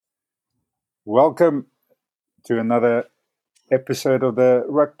Welcome to another episode of the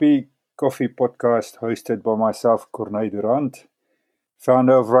Rugby Coffee Podcast, hosted by myself, Corneille Durant,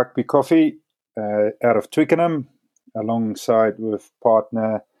 founder of Rugby Coffee out of Twickenham, alongside with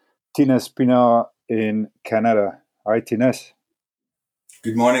partner Tinus Pinar in Canada. Hi, Tinus.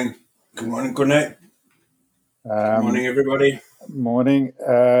 Good morning. Good morning, Cornet. Good morning, everybody. Morning.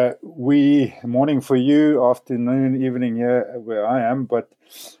 Morning for you, afternoon, evening here where I am. But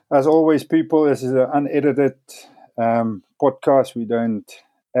as always, people, this is an unedited podcast. We don't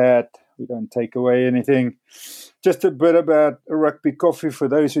add, we don't take away anything. Just a bit about Rugby Coffee for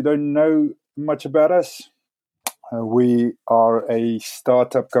those who don't know much about us. We are a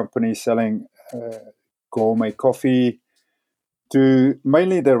startup company selling gourmet coffee to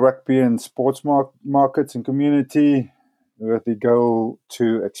mainly the rugby and sports markets and community, with the goal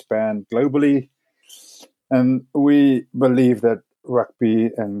to expand globally. And we believe that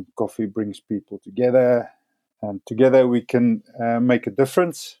rugby and coffee brings people together, and together we can make a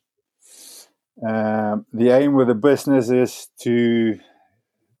difference. The aim with the business is to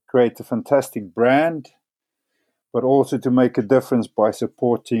create a fantastic brand, but also to make a difference by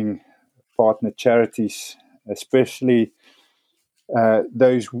supporting partner charities, especially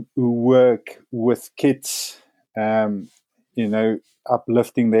those who work with kids,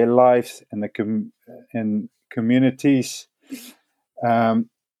 uplifting their lives and in communities.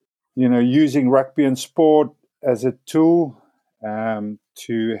 Using rugby and sport as a tool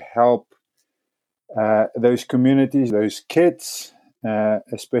to help those communities, those kids,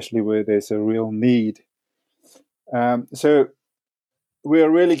 especially where there's a real need. So we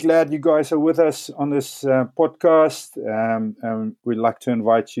are really glad you guys are with us on this podcast. And we'd like to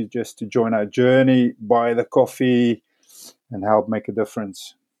invite you just to join our journey, buy the coffee, and help make a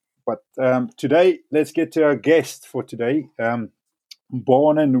difference. But today, let's get to our guest for today.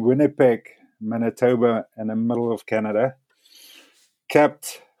 Born in Winnipeg, Manitoba, in the middle of Canada,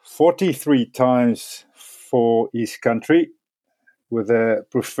 capped 43 times for his country, with a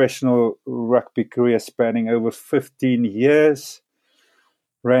professional rugby career spanning over 15 years.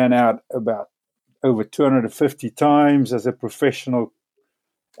 Ran out about over 250 times as a professional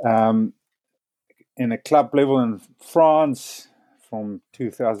in a club level in France from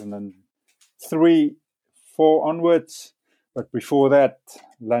 2003, 4 onwards. But before that,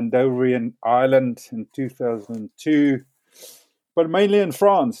 Landoverian Ireland in 2002, but mainly in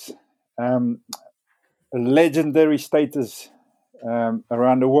France. A legendary status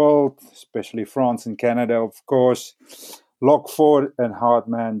around the world, especially France and Canada, of course. Lock forward and hard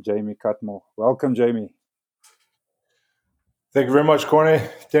man, Jamie Cutmore. Welcome, Jamie. Thank you very much, Corny.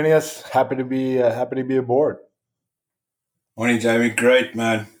 Denius, happy to be aboard. Morning, Jamie. Great,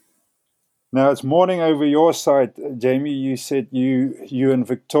 man. Now it's morning over your side, Jamie. You said you in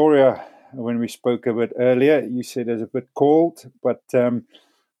Victoria, when we spoke a bit earlier, you said it's a bit cold, but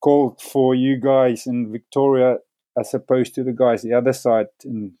cold for you guys in Victoria as opposed to the guys the other side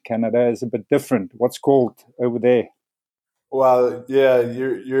in Canada is a bit different. What's cold over there? Well, yeah,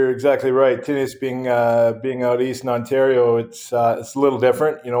 you're exactly right. Tennis being out east in Ontario, it's a little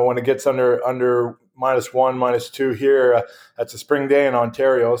different. You know, when it gets under -1, -2 here, that's a spring day in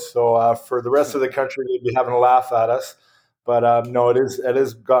Ontario. So for the rest of the country, they'd be having a laugh at us. But no, it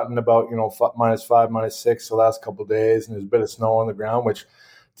is gotten about -5, -6 the last couple of days, and there's a bit of snow on the ground, which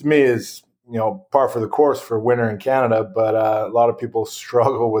to me is par for the course for winter in Canada. But a lot of people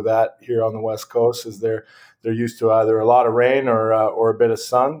struggle with that here on the West Coast, as they're used to either a lot of rain or a bit of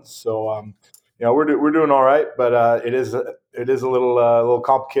sun. So we're doing all right, but it is a little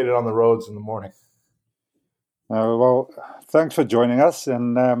complicated on the roads in the morning. Well, thanks for joining us,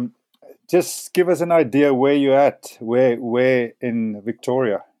 and just give us an idea where you're at, where in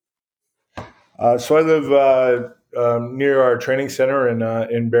Victoria. So I live near our training center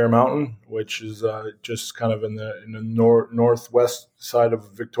in Bear Mountain, which is just kind of in the northwest side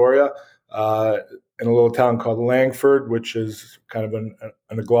of Victoria, in a little town called Langford, which is kind of an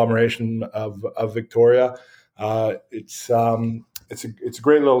agglomeration of Victoria. It's a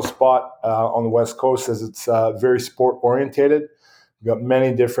great little spot on the West Coast, as it's very sport orientated. We've got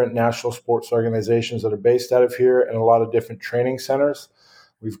many different national sports organizations that are based out of here, and a lot of different training centers.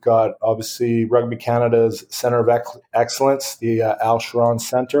 We've got, obviously, Rugby Canada's Centre of Excellence, the Al Sharon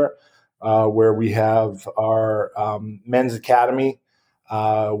Centre, where we have our men's academy,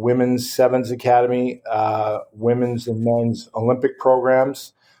 women's sevens academy, women's and men's Olympic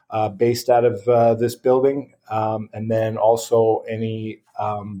programs based out of this building. And then also any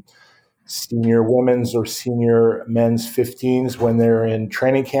senior women's or senior men's 15s when they're in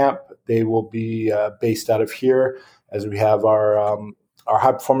training camp, they will be based out of here, as we have our our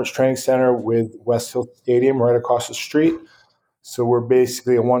high performance training center with West Hill Stadium right across the street. So we're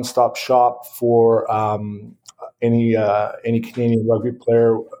basically a one-stop shop for any Canadian rugby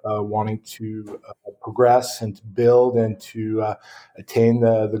player wanting to progress and to build and to attain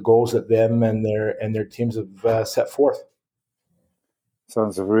the goals that them and their teams have set forth.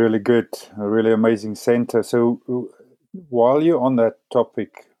 Sounds really good, a really amazing center. So while you're on that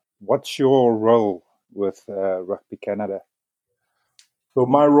topic, what's your role with Rugby Canada? So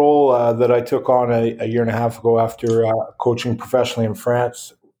my role that I took on a year and a half ago after coaching professionally in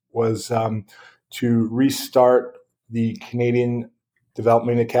France was to restart the Canadian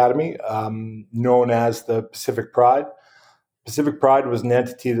Development Academy, known as the Pacific Pride. Pacific Pride was an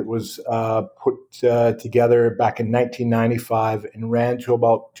entity that was put together back in 1995 and ran to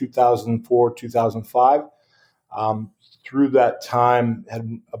about 2004, 2005. Through that time,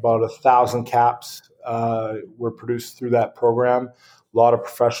 had about 1,000 caps were produced through that program. A lot of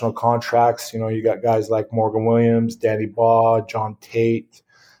professional contracts. You got guys like Morgan Williams, Danny Baugh, John Tate.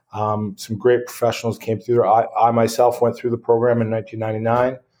 Some great professionals came through there. I myself went through the program in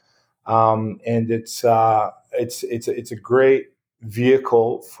 1999, and it's a great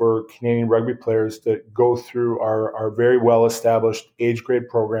vehicle for Canadian rugby players to go through our very well established age grade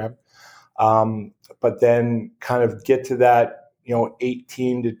program, but then kind of get to that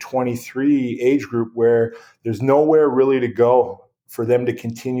 18 to 23 age group where there's nowhere really to go for them to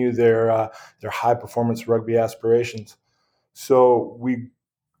continue their high performance rugby aspirations. So we,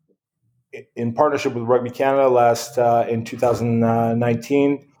 in partnership with Rugby Canada, in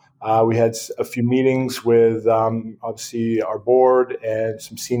 2019, we had a few meetings with obviously our board and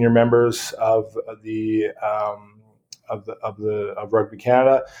some senior members of Rugby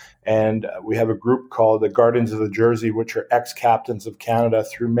Canada, and we have a group called the Guardians of the Jersey, which are ex-captains of Canada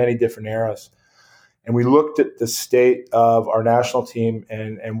through many different eras. And we looked at the state of our national team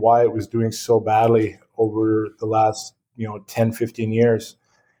and why it was doing so badly over the last 10, 15 years.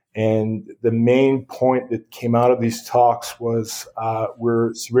 And the main point that came out of these talks was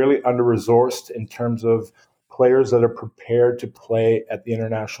we're severely under-resourced in terms of players that are prepared to play at the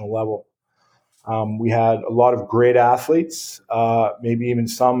international level. We had a lot of great athletes, maybe even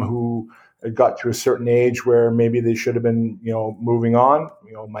some who got to a certain age where maybe they should have been, moving on,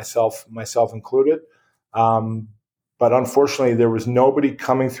 myself included. But unfortunately, there was nobody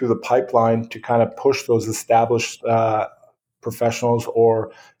coming through the pipeline to kind of push those established professionals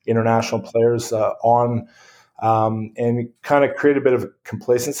or international players on, and it kind of created a bit of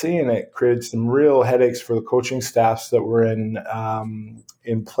complacency, and it created some real headaches for the coaching staffs that were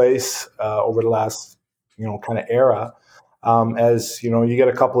in place over the last kind of era. As you get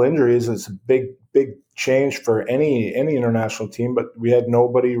a couple injuries, it's a big change for any international team, but we had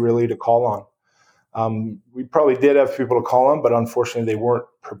nobody really to call on. We probably did have people to call on, but unfortunately they weren't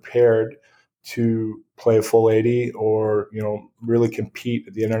prepared to play a full 80 or really compete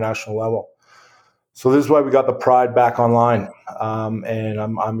at the international level. So this is why we got the Pride back online, and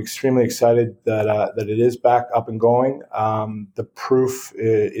I'm extremely excited that it is back up and going. The proof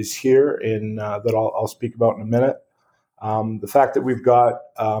is here that I'll speak about in a minute. The fact that we've got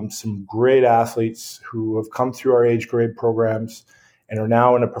some great athletes who have come through our age grade programs and are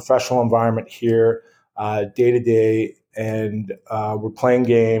now in a professional environment here day to day, and we're playing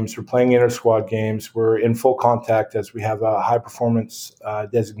games, we're playing inter-squad games, we're in full contact as we have a high performance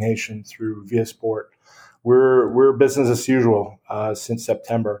designation through Via Sport. We're business as usual since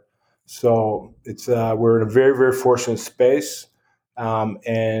September. So it's we're in a very, very fortunate space.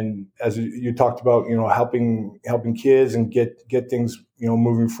 And as you talked about, helping kids and get things,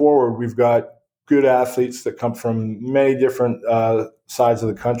 moving forward, we've got good athletes that come from many different sides of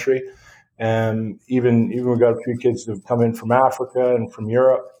the country. And even we've got a few kids that have come in from Africa and from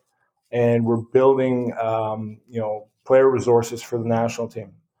Europe, and we're building, player resources for the national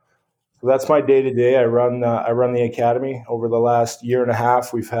team. So that's my day to day. I run the academy. Over the last year and a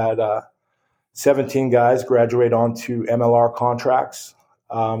half, we've had 17 guys graduate onto MLR contracts.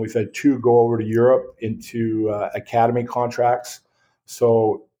 We've had 2 go over to Europe into academy contracts.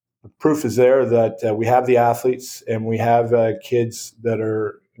 So the proof is there that we have the athletes and we have kids that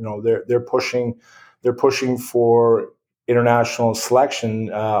are, they're pushing for international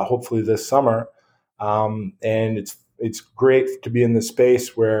selection, hopefully this summer. And it's great to be in this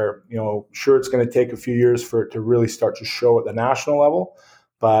space where, sure, it's going to take a few years for it to really start to show at the national level.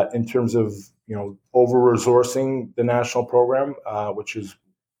 But in terms of, over-resourcing the national program, which is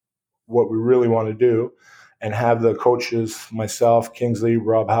what we really want to do, and have the coaches, myself, Kingsley,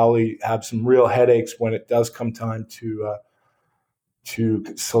 Rob Howley, have some real headaches when it does come time to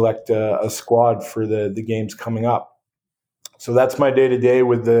select a squad for the games coming up. So that's my day to day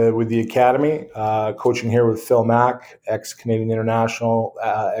with the academy, coaching here with Phil Mack, ex Canadian international,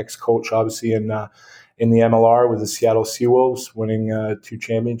 ex coach obviously in the MLR with the Seattle Seawolves, winning 2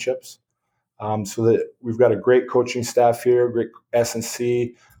 championships. So that we've got a great coaching staff here, great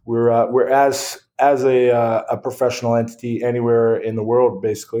S&C. We're as a professional entity anywhere in the world,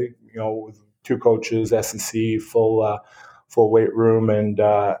 basically. With 2 coaches, S&C, full weight room, and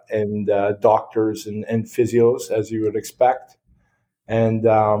doctors and physios, as you would expect. And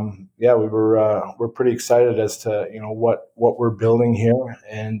we're pretty excited as to what we're building here,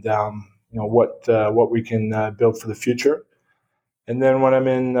 and what we can build for the future. And then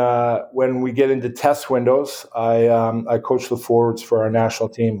when we get into test windows, I coach the forwards for our national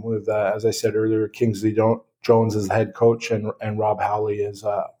team with, as I said earlier, Kingsley Jones as the head coach, and Rob Howley is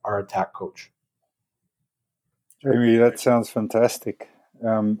our attack coach. Jamie, that sounds fantastic.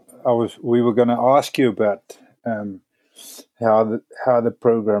 We were going to ask you about how the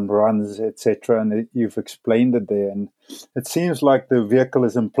program runs, etc., and you've explained it there. And it seems like the vehicle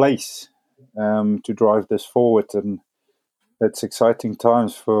is in place to drive this forward, and it's exciting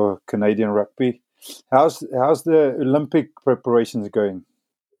times for Canadian rugby. How's the Olympic preparations going?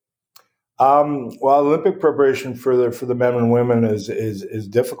 Well, Olympic preparation for the men and women is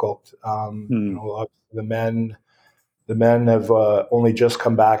difficult. The men have only just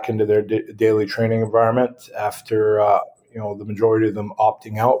come back into their daily training environment after the majority of them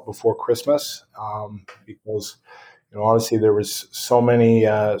opting out before Christmas, because honestly there was so many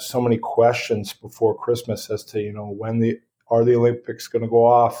questions before Christmas as to when are the Olympics going to go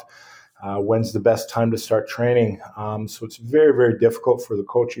off? When's the best time to start training? So it's very, very difficult for the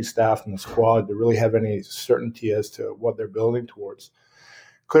coaching staff and the squad to really have any certainty as to what they're building towards.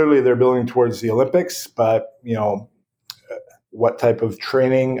 Clearly, they're building towards the Olympics, but what type of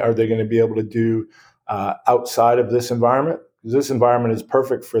training are they going to be able to do outside of this environment? Because this environment is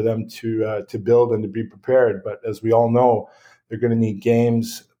perfect for them to build and to be prepared. But as we all know, they're going to need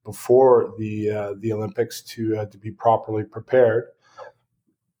games before the Olympics to be properly prepared.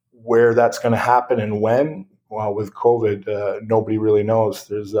 Where that's going to happen and when, well, with COVID, nobody really knows.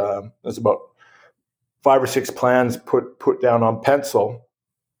 There's about 5 or 6 plans put down on pencil,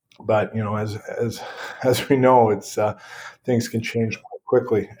 but as we know, it's things can change quite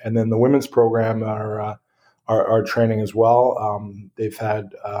quickly. And then the women's program are training as well. They've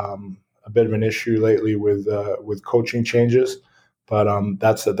had a bit of an issue lately with coaching changes, but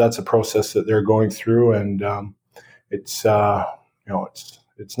that's a process that they're going through, and it's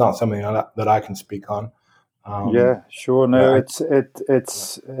not something that I can speak on. Yeah, sure. No, it's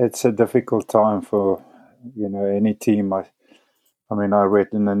a difficult time for any team. I read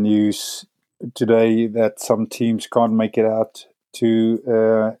in the news today that some teams can't make it out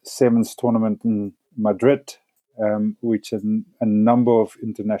to Sevens tournament in Madrid, which a number of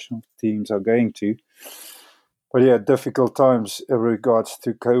international teams are going to. But yeah, difficult times in regards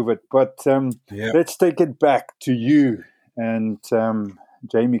to COVID. But let's take it back to you and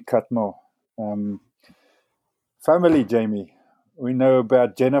Jamie Cutmore. Family, Jamie. We know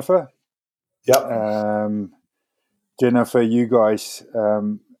about Jennifer. Yep. Jennifer, you guys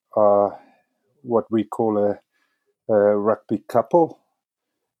are what we call a rugby couple.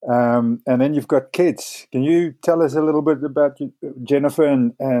 And then you've got kids. Can you tell us a little bit about Jennifer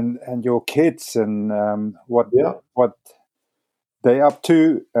and your kids and what they're up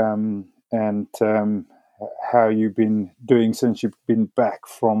to and how you've been doing since you've been back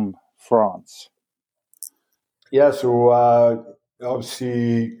from France? Yeah, so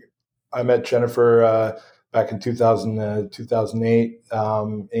obviously I met Jennifer back in 2008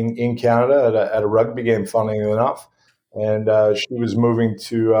 in Canada at a rugby game, funnily enough. And she was moving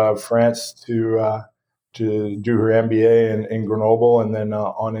to France to do her MBA in Grenoble and then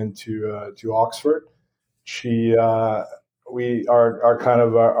on into to Oxford.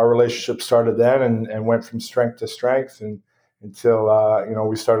 Our relationship started then and went from strength to strength and until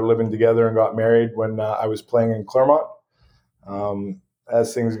we started living together and got married when I was playing in Claremont.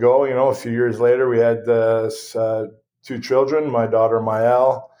 As things go, a few years later we had 2 children, my daughter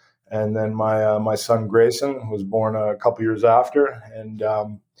Maëlle, and then my son Grayson was born a couple years after. And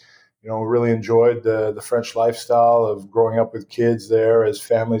really enjoyed the French lifestyle of growing up with kids there, as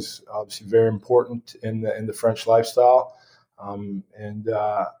families obviously very important in the French lifestyle.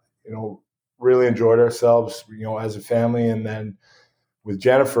 Really enjoyed ourselves, as a family. And then with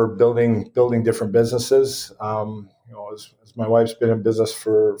Jennifer building different businesses, as my wife's been in business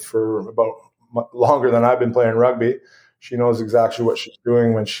for about longer than I've been playing rugby, she knows exactly what she's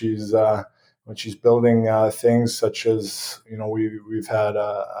doing when she's when she's building things such as, we've had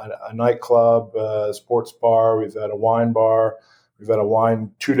a nightclub, a sports bar, we've had a wine bar, we've had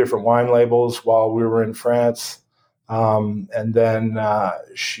two different wine labels while we were in France. And then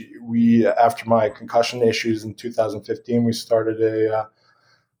after my concussion issues in 2015, we started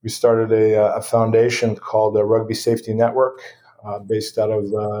a foundation called the Rugby Safety Network, based out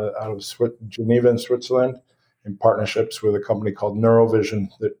of Geneva in Switzerland, in partnerships with a company called Neurovision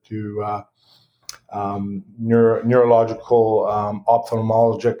that do neurological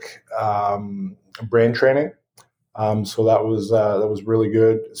ophthalmologic brain training. So that was really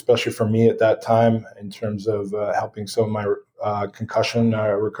good, especially for me at that time in terms of helping some of my concussion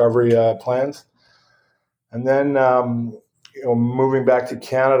recovery plans. And then, moving back to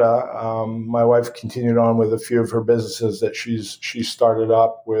Canada, my wife continued on with a few of her businesses that she started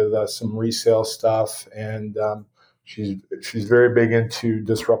up with some resale stuff, and she's very big into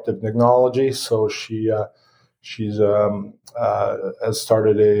disruptive technology. So she's has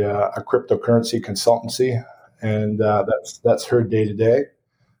started a cryptocurrency consultancy, and that's her day to day.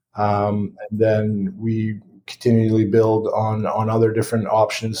 And then we continually build on other different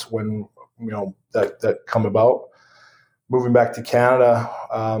options when that come about. Moving back to Canada,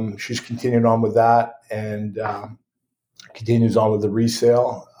 she's continued on with that, and continues on with the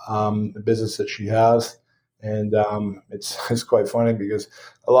resale, the business that she has. And it's quite funny because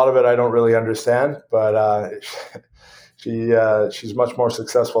a lot of it I don't really understand, but she's much more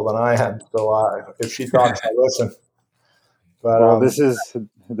successful than I am. So if she talks, I listen. But well, this is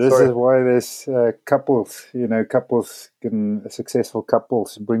why there's couples. Successful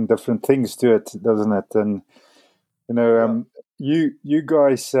couples bring different things to it, doesn't it? And you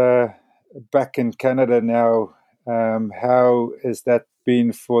guys back in Canada now. How has that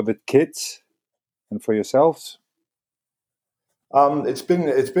been for the kids and for yourselves? It's been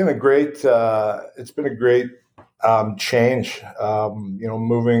a great change.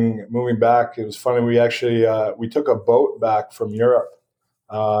 Moving back, it was funny. We actually we took a boat back from Europe,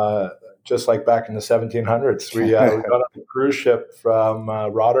 just like back in the 1700s. We got on a cruise ship from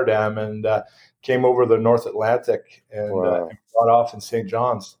Rotterdam and came over the North Atlantic and got off in St.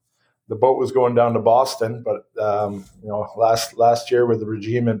 John's. The boat was going down to Boston, but last year with the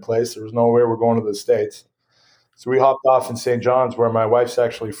regime in place, there was no way we're going to the States. So we hopped off in St. John's, where my wife's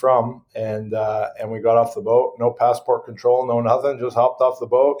actually from, and we got off the boat. No passport control, no nothing. Just hopped off the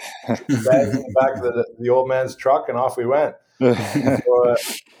boat, bags in the back of the old man's truck, and off we went. So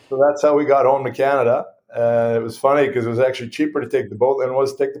that's how we got home to Canada. It was funny because it was actually cheaper to take the boat than it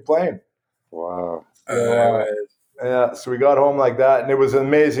was to take the plane. Wow. So we got home like that, and it was an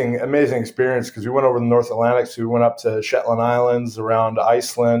amazing experience because we went over the North Atlantic. So we went up to Shetland Islands, around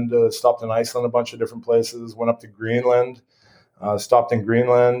Iceland, stopped in Iceland, a bunch of different places, went up to Greenland, stopped in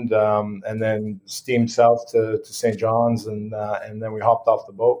Greenland, and then steamed south to St. John's, and then we hopped off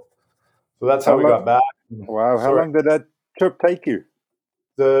the boat. So that's how we got back. Wow. How long did that trip take you?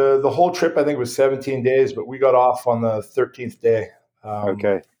 The whole trip, I think, was 17 days, but we got off on the 13th day.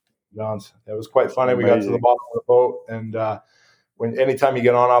 Okay. John's. It was quite funny. Amazing. We got to the bottom of the boat, and anytime you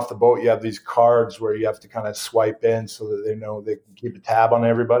get on off the boat, you have these cards where you have to kind of swipe in so that they know they can keep a tab on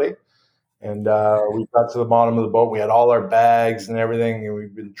everybody. And we got to the bottom of the boat. We had all our bags and everything, and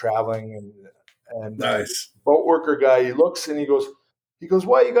we've been traveling. And nice. Boat worker guy, he looks and he goes,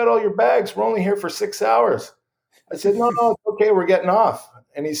 "Why you got all your bags? We're only here for 6 hours." I said, "No, it's okay. We're getting off."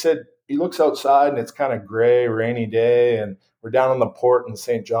 And he said, he looks outside and it's kind of gray, rainy day, and we're down on the port in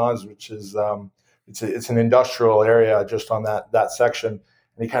St. John's, which is it's an industrial area just on that section.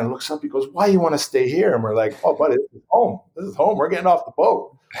 And he kind of looks up. He goes, "Why you want to stay here?" And we're like, "Oh, buddy, this is home. This is home. We're getting off the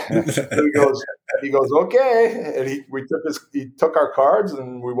boat." he goes, "Okay." And he took our cards,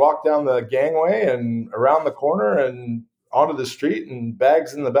 and we walked down the gangway and around the corner and onto the street, and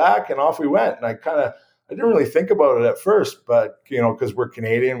bags in the back, and off we went. And I didn't really think about it at first, but because we're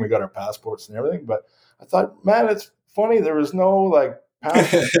Canadian, we got our passports and everything. But I thought, man, it's funny. There was no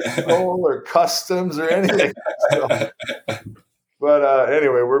passport control or customs or anything. But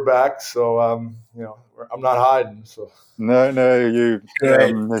anyway, we're back. So I'm not hiding. So no, you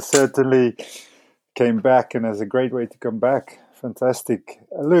certainly came back, and it's a great way to come back. Fantastic.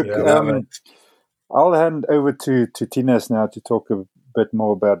 Look, I'll hand over to Tinus now to talk a bit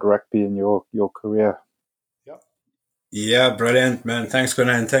more about rugby and your career. Yeah, brilliant, man. Thanks,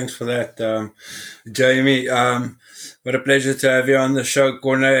 Corné, and thanks for that, Jamie. What a pleasure to have you on the show,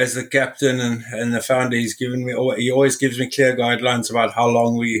 Corné, as the captain and the founder. He always gives me clear guidelines about how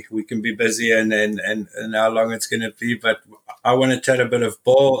long we can be busy and how long it's going to be. But I want to chat a bit of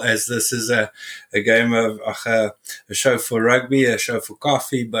ball, as this is a game of a show for rugby, a show for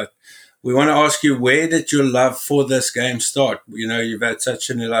coffee, but we want to ask you, where did your love for this game start? You know, you've had such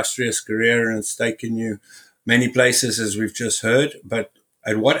an illustrious career and it's taken you many places, as we've just heard. But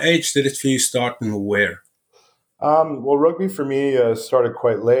at what age did it for you start and where? Well, rugby for me started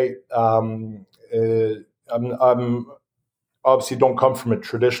quite late. I'm obviously don't come from a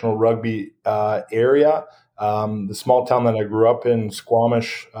traditional rugby area. The small town that I grew up in,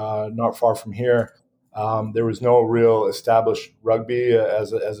 Squamish, not far from here, there was no real established rugby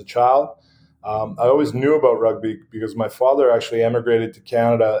as a child. I always knew about rugby because my father actually emigrated to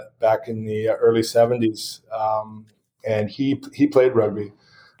Canada back in the early 70s, and he played rugby.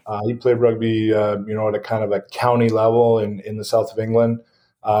 He played rugby, at a kind of a county level in the south of England,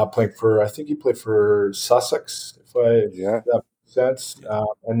 playing for, I think he played for Sussex, if that makes sense.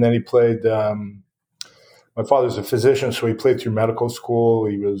 And then he played, my father's a physician, so he played through medical school.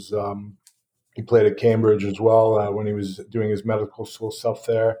 He played at Cambridge as well when he was doing his medical school stuff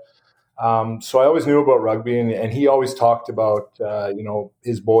there. So I always knew about rugby, and he always talked about,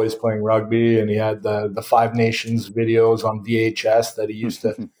 his boys playing rugby, and he had the Five Nations videos on VHS that he used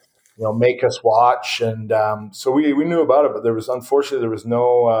to, make us watch. And so we knew about it, but unfortunately,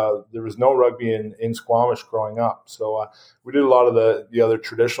 there was no rugby in Squamish growing up. So we did a lot of the other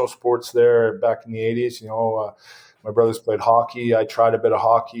traditional sports there back in the 80s. My brothers played hockey. I tried a bit of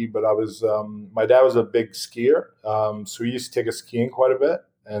hockey, but my dad was a big skier. So he used to take us skiing quite a bit.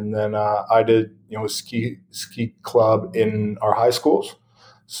 And then I did, ski club in our high schools.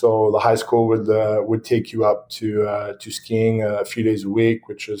 So the high school would take you up to skiing a few days a week,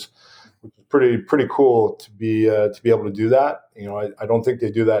 which is pretty cool to be able to do that. I don't think they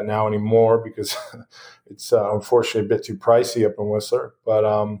do that now anymore because it's unfortunately a bit too pricey up in Whistler. But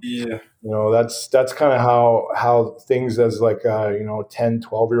that's kind of how things as like 10,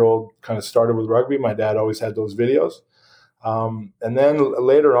 12-year-old kind of started with rugby. My dad always had those videos. And then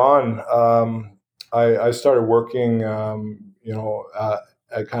later on, I started working,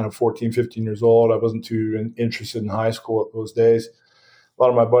 at kind of 14, 15 years old. I wasn't too interested in high school at those days. A lot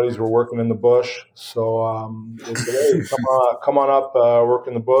of my buddies were working in the bush. So they said, hey, come on up, work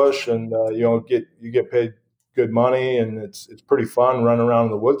in the bush, and you get paid good money, and it's pretty fun running around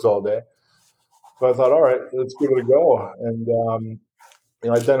in the woods all day. So I thought, all right, let's give it a go. And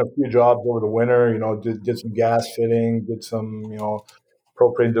I'd done a few jobs over the winter, did some gas fitting, did some,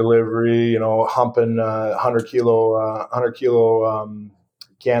 propane delivery, humping 100 kilo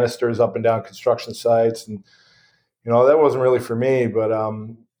canisters up and down construction sites. And, that wasn't really for me, but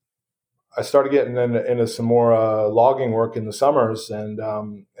I started getting into some more logging work in the summers. And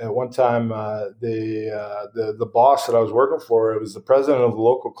at one time, the boss that I was working for, it was the president of the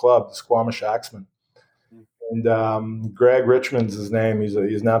local club, the Squamish Axemen. And Greg Richmond's his name. He's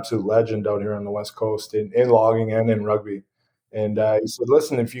an absolute legend out here on the West Coast in logging and in rugby. And he said,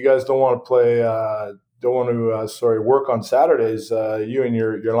 "Listen, if you guys don't want to work on Saturdays, you and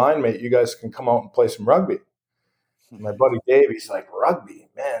your line mate, you guys can come out and play some rugby." And my buddy Dave, he's like, "Rugby,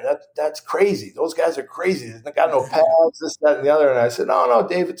 man, that's crazy. Those guys are crazy. They got no pads, this, that, and the other." And I said, "No,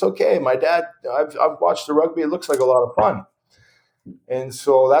 Dave, it's okay. My dad, I've watched the rugby. It looks like a lot of fun." And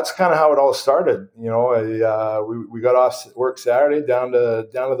so that's kind of how it all started. We got off work Saturday down to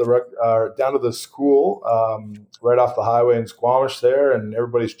the school right off the highway in Squamish there, and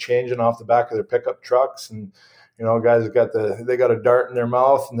everybody's changing off the back of their pickup trucks, and guys got a dart in their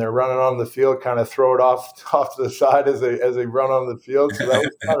mouth and they're running on the field, kind of throw it off to the side as they run on the field. So that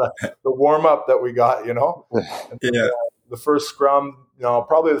was kind of the warm up that we got. And then, the first scrum,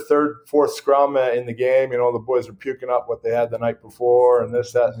 probably the third, fourth scrum in the game, the boys were puking up what they had the night before and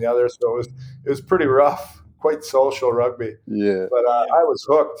this, that, and the other. So it was pretty rough, quite social rugby. Yeah. But I was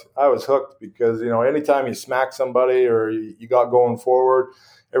hooked. Because, anytime you smack somebody or you got going forward,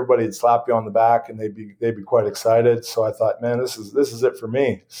 everybody would slap you on the back and they'd be quite excited. So I thought, man, this is it for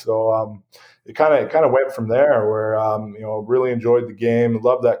me. So it kind of went from there where, really enjoyed the game,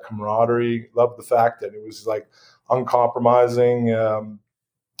 loved that camaraderie, loved the fact that it was like uncompromising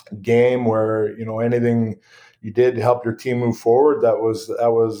game where, anything you did to help your team move forward, that was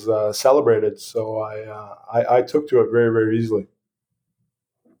celebrated. So I took to it very, very easily.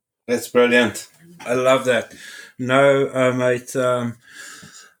 That's brilliant. I love that. No, mate,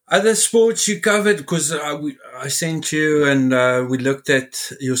 other sports you covered, because I sent you and we looked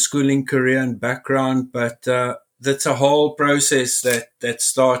at your schooling career and background, but that's a whole process that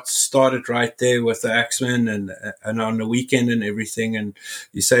started right there with the Axemen and on the weekend and everything. And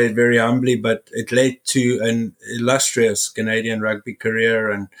you say it very humbly, but it led to an illustrious Canadian rugby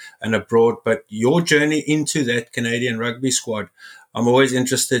career and abroad. But your journey into that Canadian rugby squad, I'm always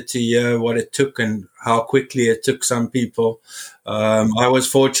interested to hear what it took and how quickly it took some people. I was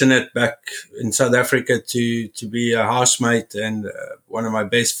fortunate back in South Africa to be a housemate, and one of my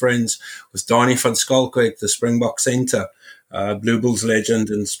best friends was Donnie van Schalkwyk, the Springbok centre, Blue Bulls legend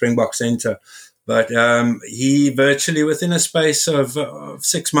and Springbok centre. But he virtually, within a space of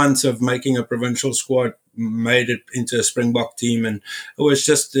 6 months of making a provincial squad, made it into a Springbok team. And it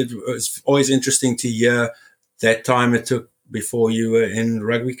was always interesting to hear that time it took before you were in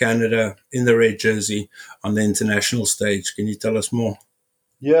Rugby Canada in the red jersey on the international stage. Can you tell us more?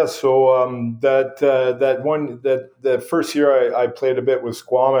 Yeah, so that first year I played a bit with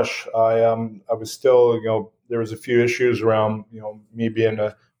Squamish. I was still, there was a few issues around me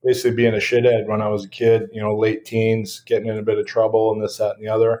basically being a shithead when I was a kid, late teens, getting in a bit of trouble and this, that, and the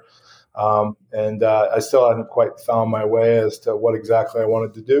other. And I still hadn't quite found my way as to what exactly I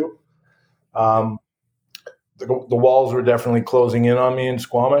wanted to do. The walls were definitely closing in on me in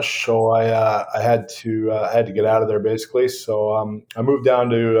Squamish, so I had to get out of there basically. So I moved down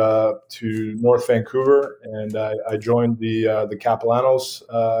to North Vancouver, and I joined the Capellanos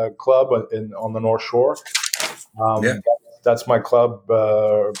club on the North Shore. That's my club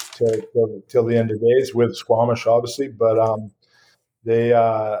till the end of days, with Squamish, obviously. But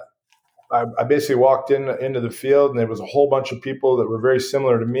I basically walked into the field, and there was a whole bunch of people that were very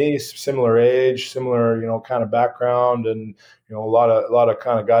similar to me, similar age, similar kind of background, and a lot of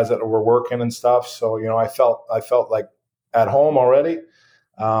kind of guys that were working and stuff. So I felt like at home already,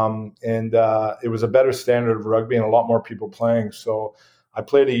 and it was a better standard of rugby and a lot more people playing. So I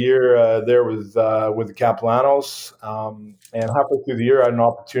played a year there with the Capellanos, and halfway through the year, I had an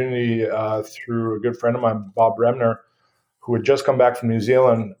opportunity through a good friend of mine, Bob Bremner, who had just come back from New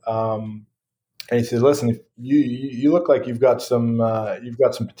Zealand, and he said, "Listen, you look like you've got some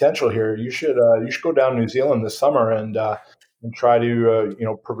potential here. You should go down to New Zealand this summer and try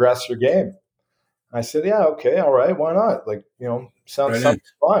to progress your game." I said, "Yeah, okay, all right, why not? Like, sounds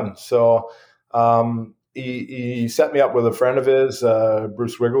fun." So he set me up with a friend of his,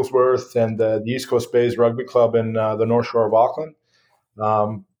 Bruce Wigglesworth, and the East Coast Bays Rugby Club in the North Shore of Auckland.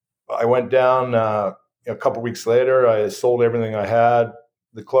 I went down. A couple of weeks later, I sold everything I had.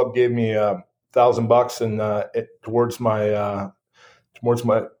 The club gave me $1,000 and towards my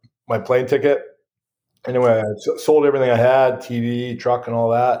plane ticket. Anyway, I sold everything I had, TV, truck, and all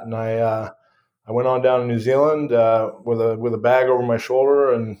that, and I went on down to New Zealand with a bag over my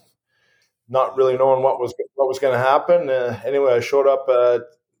shoulder and not really knowing what was going to happen. Anyway, I showed up at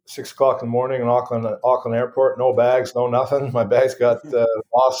 6:00 in the morning in Auckland Airport. No bags, no nothing. My bags got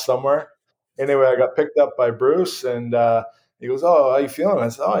lost somewhere. Anyway, I got picked up by Bruce, and he goes, "Oh, how you feeling?" I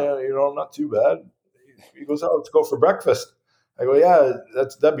said, "Oh, yeah, I'm not too bad." He goes, "Oh, let's go for breakfast." I go, "Yeah,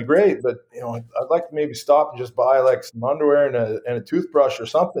 that'd be great, but I'd like to maybe stop and just buy like some underwear and a toothbrush or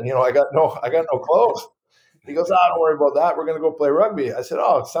something. I got no clothes." He goes, "Don't worry about that. We're going to go play rugby." I said,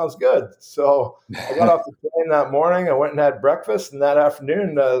 "Oh, sounds good." So I got off the plane that morning. I went and had breakfast, and that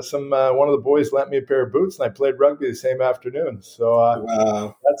afternoon, one of the boys lent me a pair of boots, and I played rugby the same afternoon. So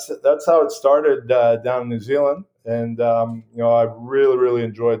wow. That's how it started down in New Zealand, and I really, really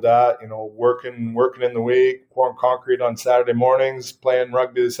enjoyed that. Working in the week, pouring concrete on Saturday mornings, playing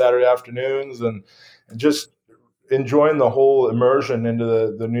rugby the Saturday afternoons, and just enjoying the whole immersion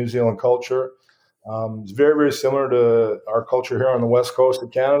into the New Zealand culture. It's very, very similar to our culture here on the west coast of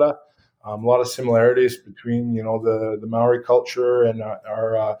Canada. A lot of similarities between the Maori culture and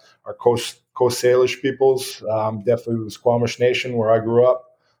our Coast Salish peoples. Definitely the Squamish Nation, where I grew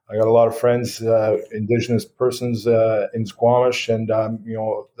up. I got a lot of friends, Indigenous persons in Squamish, and a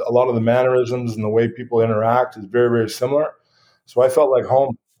lot of the mannerisms and the way people interact is very, very similar. So I felt like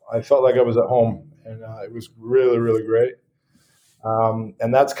home. I felt like I was at home, and it was really, really great.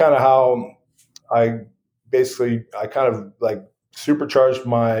 And that's kind of how I kind of like supercharged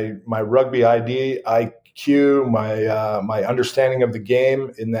my rugby IQ, my understanding of the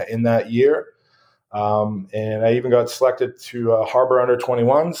game in that year, and I even got selected to Harbour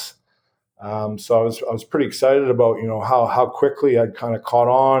Under-21s. So I was pretty excited about how quickly I'd kind of caught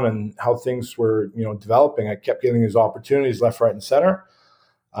on and how things were developing. I kept getting these opportunities left, right, and center.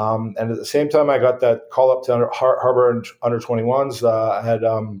 And at the same time, I got that call up to Harbour Under-21s. I had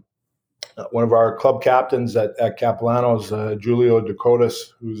one of our club captains at Capellanos, Julio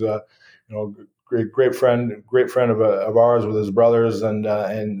Dakotas, who's a great friend of ours with his brothers,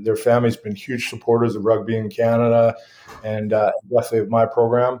 and their family's been huge supporters of rugby in Canada, and definitely of my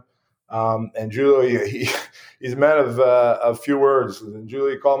program. And Julio, he's a man of a few words. And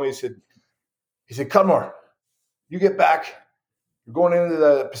Julio called me. He said, "Cudmore, you get back. You're going into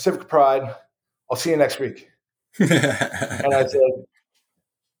the Pacific Pride. I'll see you next week." And I said,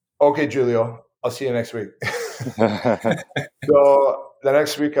 okay, Julio, I'll see you next week. So the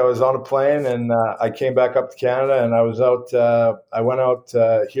next week I was on a plane and I came back up to Canada and I was out. I went out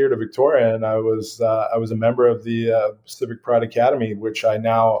here to Victoria and I was a member of the Civic Pride Academy, which I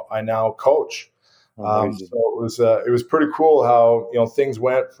now coach. So it was pretty cool how things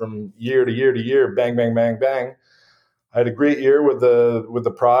went from year to year to year, bang bang bang bang. I had a great year with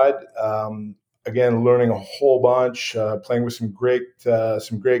the Pride. Again, learning a whole bunch, playing with some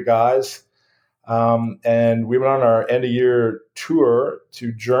great guys. And we went on our end of year tour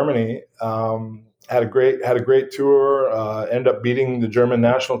to Germany. Had a great tour. Ended up beating the German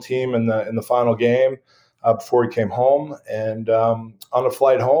national team in the final game before we came home. And on the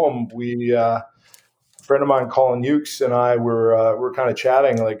flight home, a friend of mine, Colin Ukes, and I were kind of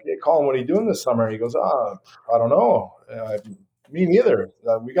chatting, like, "Hey, Colin, what are you doing this summer?" He goes, I don't know. Me neither.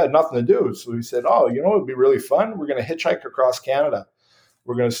 We got nothing to do. So we said, "Oh, it would be really fun. We're going to hitchhike across Canada.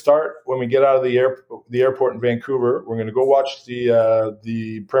 We're going to start when we get out of the airport in Vancouver. We're going to go watch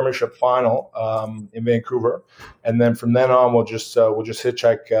the Premiership final in Vancouver, and then from then on, we'll just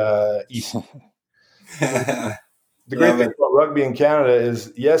hitchhike east." The great thing about rugby in Canada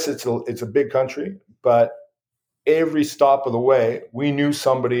is, yes, it's a big country, but every stop of the way, we knew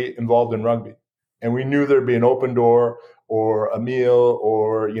somebody involved in rugby, and we knew there'd be an open door or a meal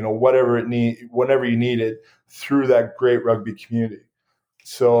or whatever you needed through that great rugby community.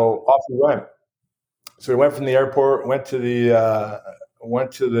 So off we went. So we went from the airport, went to the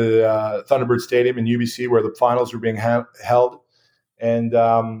Thunderbird Stadium in UBC where the finals were being held, and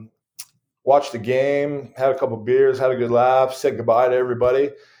watched the game, had a couple of beers, had a good laugh, said goodbye to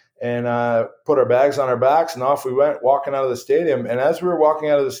everybody, and put our bags on our backs, and off we went, walking out of the stadium. And as we were walking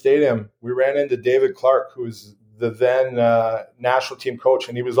out of the stadium, we ran into David Clark, who was the then national team coach,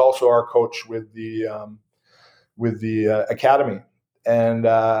 and he was also our coach with the academy. And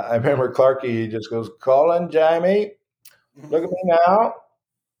I remember Clarky, he just goes, "Colin, Jamie, look at me now."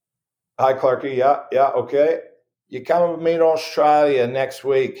 "Hi, Clarky. Yeah, okay. You coming with me to Australia next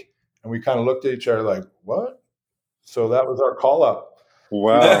week?" And we kind of looked at each other like, "What?" So that was our call up.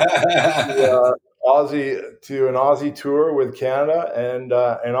 Wow. to an Aussie tour with Canada, and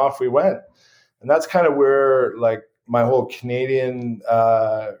off we went. And that's kind of where like my whole Canadian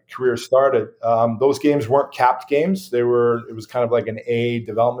career started. Those games weren't capped games; it was kind of like an A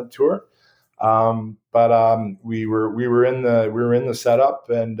development tour. But we were in the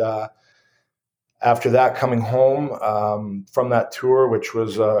setup, and after that, coming home from that tour, which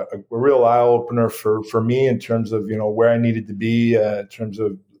was a real eye opener for me in terms of where I needed to be in terms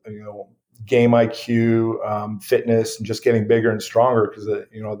of game IQ, fitness, and just getting bigger and stronger. Because at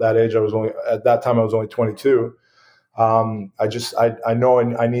that time I was only 22. I know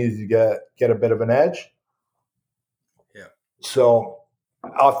I needed to get a bit of an edge. Yeah. So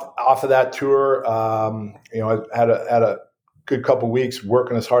off of that tour, I had a good couple of weeks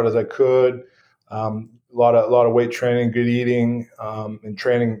working as hard as I could. A lot of weight training, good eating, and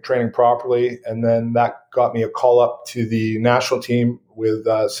training properly, and then that got me a call up to the national team with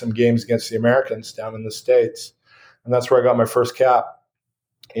some games against the Americans down in the States, and that's where I got my first cap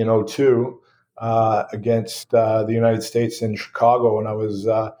in 2002 against the United States in Chicago, and I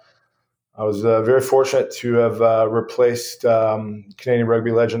was very fortunate to have replaced Canadian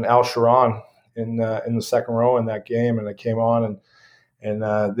rugby legend Al Sharon in the second row in that game, and I came on and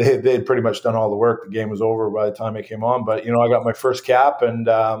they had pretty much done all the work. The game was over by the time I came on, but I got my first cap, and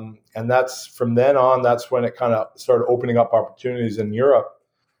that's from then on. That's when it kind of started opening up opportunities in Europe,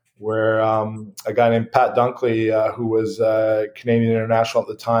 where a guy named Pat Dunkley, who was Canadian international at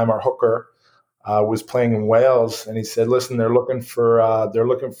the time, our hooker, was playing in Wales, and he said, "Listen, they're looking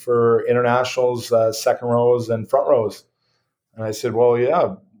for internationals, second rows and front rows." And I said, "Well,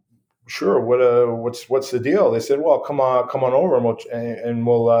 yeah. Sure. What's the deal?" They said, "Well, come on over, and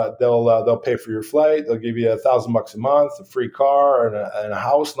they'll pay for your flight. They'll give you $1,000 a month, a free car, and a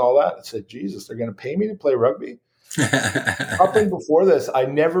house, and all that." I said, "Jesus, they're going to pay me to play rugby?" Up and before this, I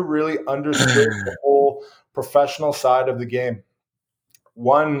never really understood the whole professional side of the game.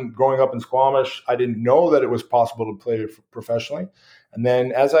 One, growing up in Squamish, I didn't know that it was possible to play professionally, and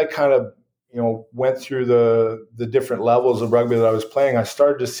then as I kind of went through the different levels of rugby that I was playing, I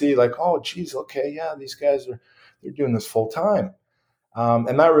started to see like, oh, geez, okay, yeah, these guys they're doing this full time.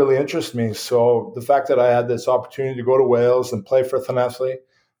 And that really interests me. So the fact that I had this opportunity to go to Wales and play for Llanelli,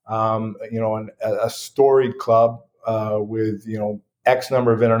 a storied club with, X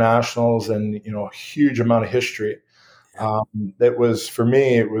number of internationals and, a huge amount of history. That was, for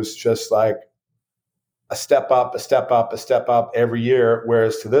me, it was just like, a step up, a step up, a step up every year.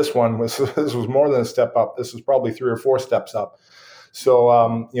 Whereas to this one this was more than a step up. This was probably 3 or 4 steps up. So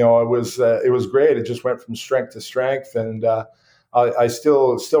it was great. It just went from strength to strength, and I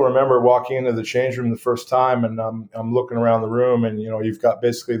still remember walking into the change room the first time, and I'm looking around the room, and you've got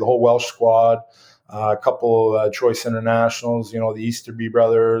basically the whole Welsh squad, a couple choice internationals, the Easterby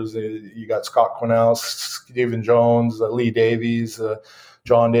brothers. You got Scott Quinnell, Stephen Jones, Lee Davies,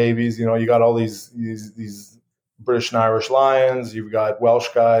 John Davies. You got all these British and Irish Lions. You've got Welsh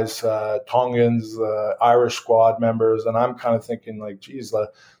guys, Tongans, Irish squad members, and I'm kind of thinking like, geez, a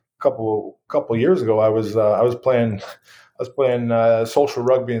couple years ago, I was playing social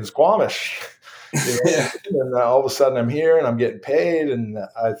rugby in Squamish. And all of a sudden I'm here and I'm getting paid, and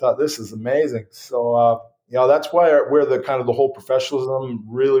I thought, this is amazing. So that's where the kind of the whole professionalism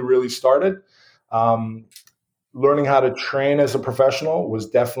really started. Learning how to train as a professional was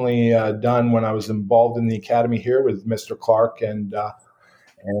definitely done when I was involved in the academy here with Mr. Clark and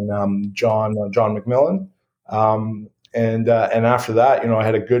John McMillan. And after that, I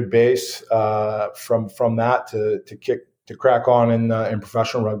had a good base from that to crack on in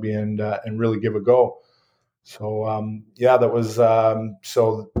professional rugby and really give a go. So that was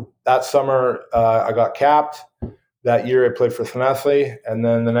so that summer I got capped. That year I played for Llanelli, and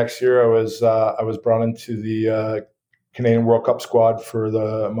then the next year I was brought into the Canadian World Cup squad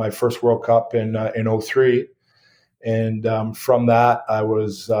for my first World Cup in 2003. And from that I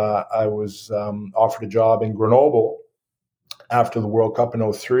was offered a job in Grenoble after the World Cup in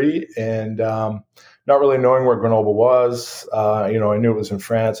 2003, and not really knowing where Grenoble was. I knew it was in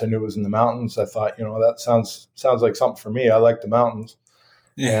France. I knew it was in the mountains. I thought, that sounds like something for me. I like the mountains.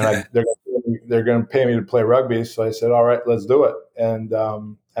 Yeah. And they're going to pay me to play rugby. So I said, all right, let's do it. And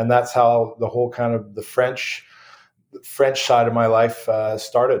that's how the whole kind of the French side of my life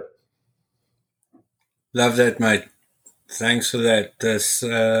started. Love that, mate. Thanks for that.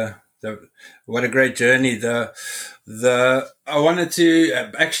 What a great journey. I wanted to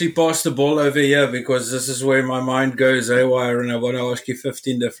actually pass the ball over here because this is where my mind goes haywire, and I want to ask you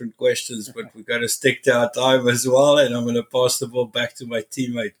 15 different questions, but we've got to stick to our time as well, and I'm going to pass the ball back to my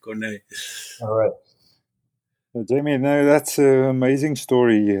teammate, Corné. All right. Jamie, no, that's an amazing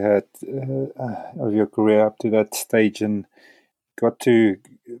story you had of your career up to that stage, and got to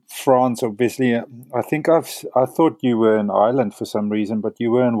France. Obviously, I think I thought you were in Ireland for some reason, but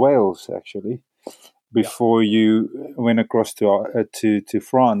you were in Wales actually before you went across to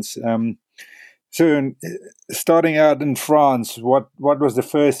France. So, starting out in France, what was the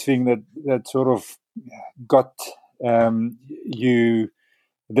first thing that sort of got you?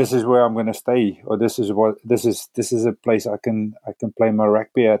 This is where I'm going to stay, or this is a place I can play my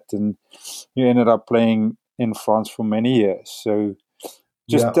rugby at, and you ended up playing in France for many years. So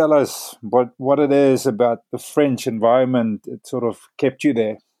just tell us what it is about the French environment that sort of kept you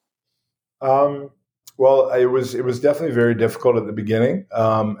there. Well, it was definitely very difficult at the beginning,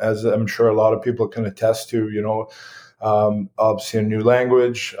 as I'm sure a lot of people can attest to. Obviously a new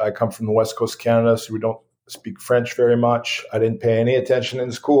language. I come from the West Coast of Canada, so we don't speak French very much. I didn't pay any attention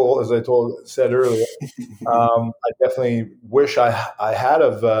in school, as I said earlier. I definitely wish I had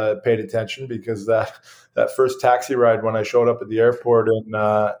have paid attention, because that first taxi ride when I showed up at the airport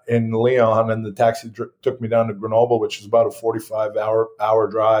in Lyon, and the taxi took me down to Grenoble, which is about a 45-hour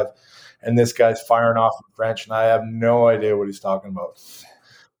drive, and this guy's firing off in French, and I have no idea what he's talking about.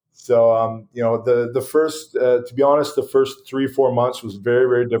 So, the first, to be honest, the first 3-4 months was very,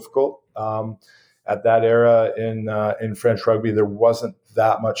 very difficult. At that era in French rugby, there wasn't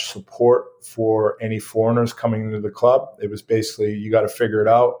that much support for any foreigners coming into the club. It was basically, you got to figure it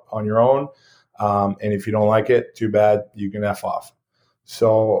out on your own. And if you don't like it, too bad, you can F off.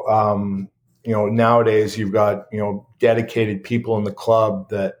 So, nowadays you've got, dedicated people in the club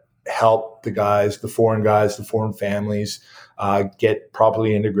that help the foreign families, get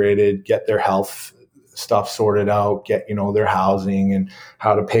properly integrated, get their health stuff sorted out, get, their housing and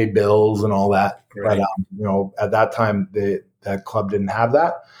how to pay bills and all that. Right. But, at that time, that club didn't have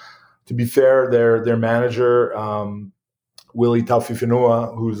that. To be fair, their manager, Willie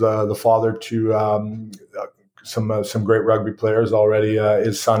Taufifinua, who's the father to some great rugby players already,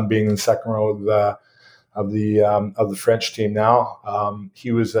 his son being in the second row of the French team now.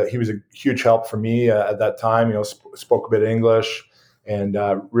 He was a huge help for me at that time. Spoke a bit of English and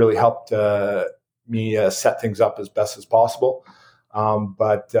really helped me set things up as best as possible.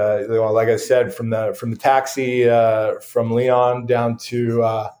 But like I said, from the taxi from Lyon down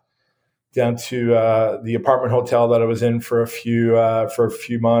to the apartment hotel that I was in for a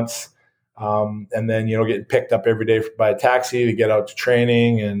few months, And then, getting picked up every day by a taxi to get out to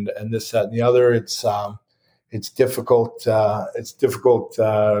training and this, that, and the other. It's difficult. It's difficult,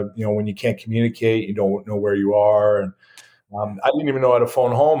 when you can't communicate, you don't know where you are. And I didn't even know how to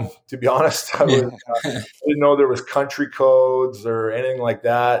phone home, to be honest. I didn't know there was country codes or anything like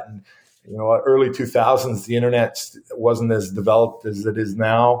that. And, early 2000s, the internet wasn't as developed as it is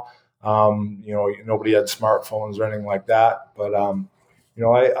now. Nobody had smartphones or anything like that. But,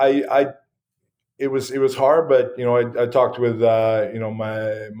 it was hard, but I talked with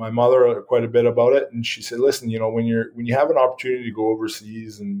my mother quite a bit about it, and she said, "Listen, when you have an opportunity to go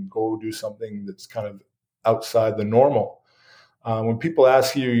overseas and go do something that's kind of outside the normal, when people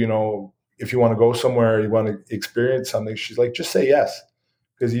ask you, if you want to go somewhere, you want to experience something," she's like, "Just say yes,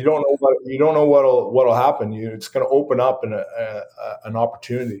 because you don't know what'll happen. It's going to open up an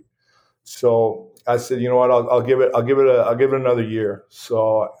opportunity." So I said, "You know what? I'll give it another year."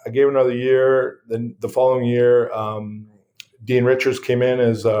 So I gave it another year. Then the following year, Dean Richards came in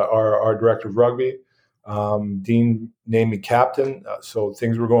as our director of rugby. Dean named me captain, so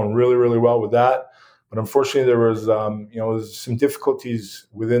things were going really, really well with that. But unfortunately, there was was some difficulties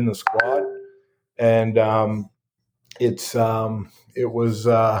within the squad, and it was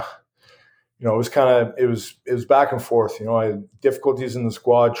back and forth. I had difficulties in the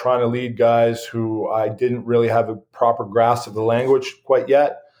squad trying to lead guys who I didn't really have a proper grasp of the language quite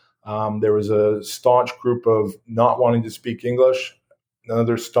yet. There was a staunch group of not wanting to speak English,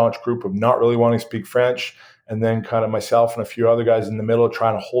 another staunch group of not really wanting to speak French, and then kind of myself and a few other guys in the middle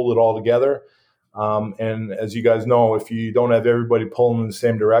trying to hold it all together. And as you guys know, if you don't have everybody pulling in the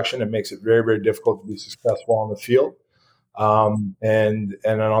same direction, it makes it very, very difficult to be successful on the field. And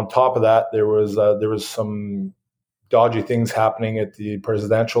then on top of that, there was some dodgy things happening at the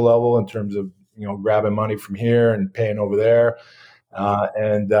presidential level in terms of grabbing money from here and paying over there,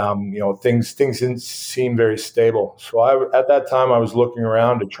 things didn't seem very stable. So at that time I was looking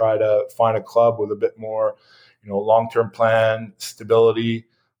around to try to find a club with a bit more long-term plan, stability,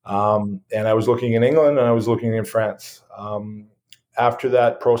 and I was looking in England and I was looking in France. After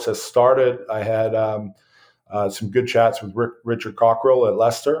that process started, I had some good chats with Richard Cockrell at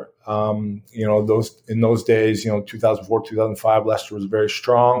Leicester. In those days, 2004, 2005, Leicester was very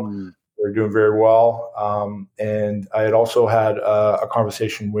strong. They were doing very well. And I had also had a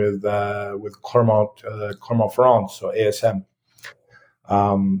conversation with Clermont-Ferrand, so ASM.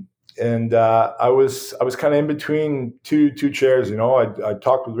 I was kind of in between two chairs. I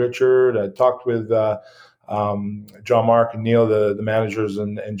talked with Richard. I talked with John Mark and Neil, the managers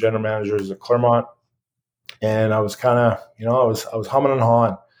and general managers at Clermont. And I was kind of, I was humming and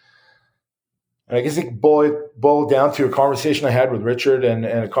hawing. And I guess it boiled down to a conversation I had with Richard and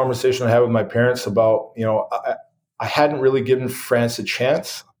a conversation I had with my parents about, I hadn't really given France a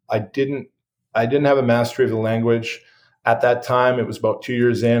chance. I didn't have a mastery of the language. At that time, it was about 2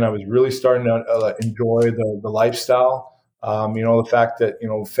 years in. I was really starting to enjoy the lifestyle. The fact that,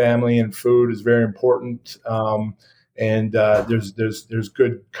 family and food is very important. And there's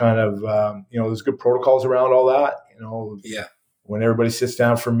good kind of there's good protocols around all that. Yeah. When everybody sits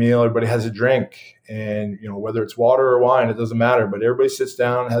down for a meal, everybody has a drink, and whether it's water or wine, it doesn't matter. But everybody sits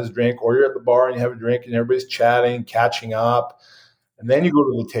down and has a drink, or you're at the bar and you have a drink, and everybody's chatting, catching up, and then you go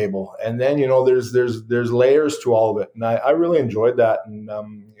to the table, and then there's layers to all of it, and I really enjoyed that. And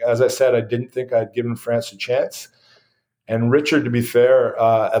as I said, I didn't think I'd given France a chance. And Richard, to be fair,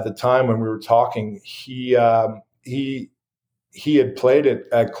 at the time when we were talking, he had played it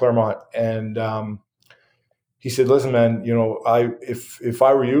at Clermont, and he said, "Listen, man, if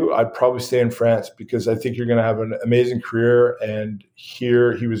I were you, I'd probably stay in France because I think you're going to have an amazing career." And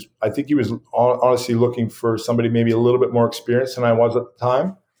here I think he was honestly looking for somebody maybe a little bit more experienced than I was at the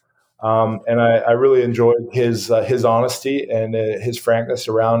time. And I really enjoyed his honesty and his frankness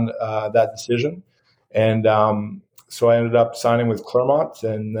around that decision. And so I ended up signing with Clermont,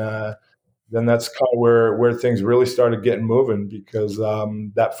 and then that's kind of where things really started getting moving, because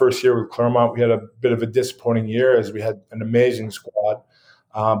that first year with Clermont, we had a bit of a disappointing year as we had an amazing squad,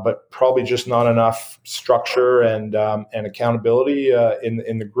 but probably just not enough structure and accountability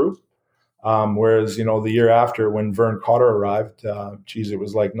in the group. Whereas, the year after, when Vern Cotter arrived, it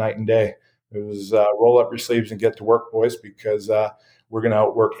was like night and day. It was roll up your sleeves and get to work, boys, because we're going to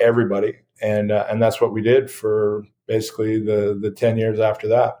outwork everybody. And that's what we did for basically the 10 years after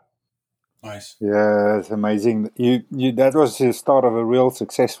that. Nice. Yeah, it's amazing. You that was the start of a real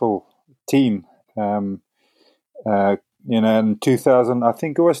successful team. In 2000, I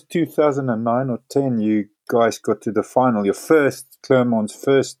think it was 2009 or 10, you guys got to the final, Clermont's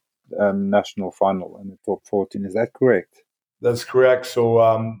first national final in the top 14. Is that correct? That's correct. So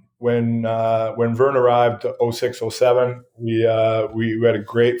when Vern arrived, 06-07, we had a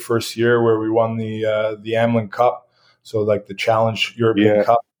great first year where we won the Amlin Cup, so like the Challenge European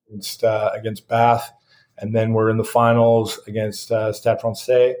Cup against Bath, and then we're in the finals against Stade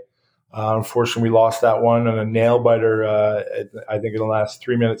Francais. Unfortunately, we lost that one on a nail biter. I think in the last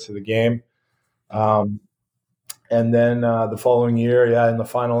 3 minutes of the game. And then the following year, in the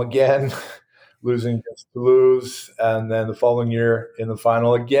final again, losing against Toulouse, and then the following year in the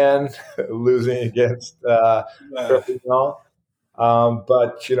final again, losing against Perpignan.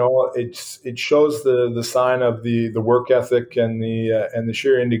 But it shows the sign of the work ethic and the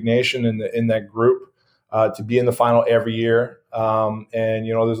sheer indignation in that group to be in the final every year. And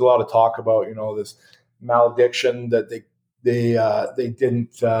there's a lot of talk about this malediction that they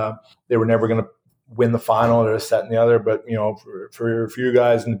didn't they were never going to win the final or this, that, and the other. But, for you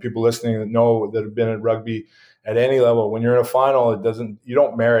guys and the people listening that have been at rugby at any level, when you're in a final, you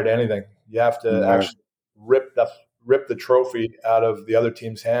don't merit anything. You have to actually rip the trophy out of the other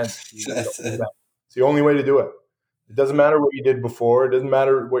team's hands. It's the only way to do it. It doesn't matter what you did before. It doesn't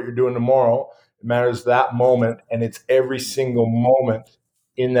matter what you're doing tomorrow. It matters that moment, and it's every single moment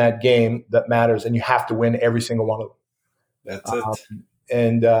in that game that matters, and you have to win every single one of them. That's it.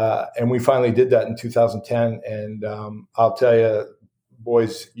 And we finally did that in 2010. And I'll tell you,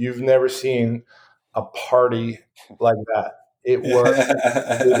 boys, you've never seen a party like that. It was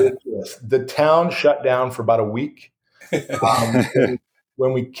ridiculous. The town shut down for about a week.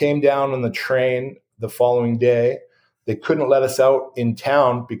 When we came down on the train the following day, they couldn't let us out in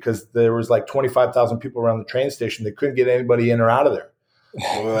town because there was like 25,000 people around the train station. They couldn't get anybody in or out of there.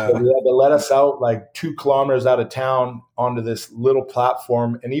 So they had to let us out like 2 kilometers out of town onto this little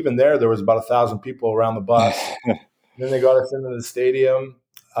platform. And even there was about 1,000 people around the bus. Then they got us into the stadium.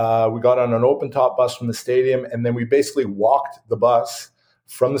 We got on an open top bus from the stadium. And then we basically walked the bus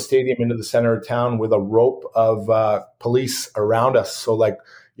from the stadium into the center of town with a rope of police around us. So like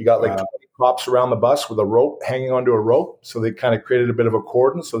you got like 20 cops around the bus with a rope hanging onto a rope. So they kind of created a bit of a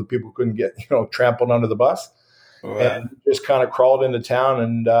cordon so that people couldn't get, trampled onto the bus. Wow. And just kind of crawled into town.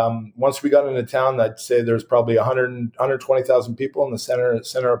 And once we got into town, I'd say there's probably 120,000 people in the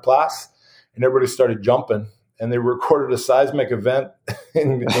center of Place. And everybody started jumping. And they recorded a seismic event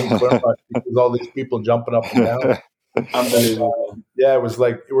in Claremont because all these people jumping up and down. Unbelievable. It was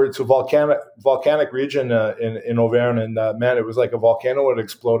like it's a volcanic region in Auvergne. And man, it was like a volcano had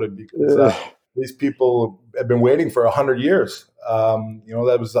exploded because these people have been waiting for 100 years.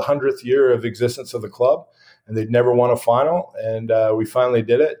 That was the 100th year of existence of the club. And they'd never won a final, and we finally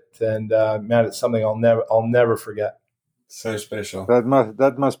did it. And man, it's something I'll never forget. So special.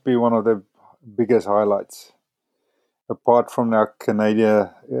 That must be one of the biggest highlights, apart from now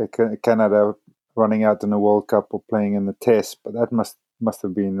Canada running out in the World Cup or playing in the Test. But that must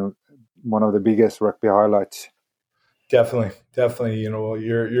have been one of the biggest rugby highlights. Definitely. You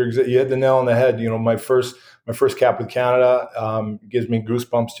hit the nail on the head. My first cap with Canada gives me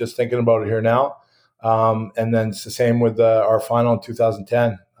goosebumps just thinking about it here now. And then it's the same with our final in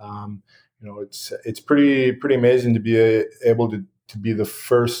 2010. It's pretty amazing to be able to be the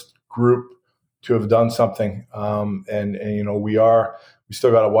first group to have done something. And we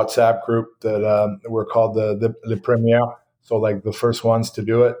still got a WhatsApp group that we're called the Les Premières. So like the first ones to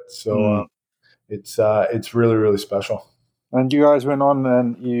do it. So it's really, really special. And you guys went on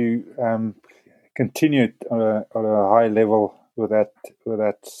and you continued on a high level with that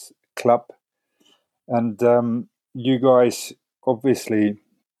club. And you guys, obviously,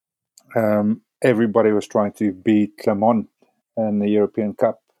 everybody was trying to beat Clermont in the European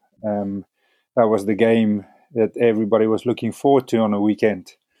Cup. That was the game that everybody was looking forward to on a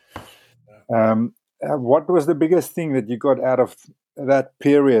weekend. What was the biggest thing that you got out of that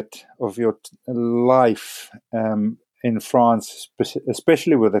period of your life in France,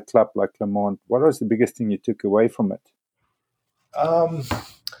 especially with a club like Clermont? What was the biggest thing you took away from it?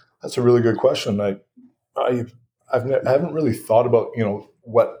 That's a really good question. I haven't really thought about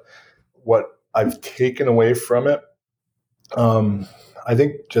what I've taken away from it. I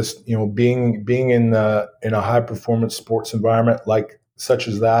think just being in a high performance sports environment such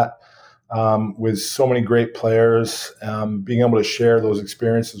as that, with so many great players, being able to share those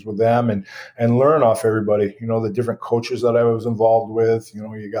experiences with them and learn off everybody. The different coaches that I was involved with.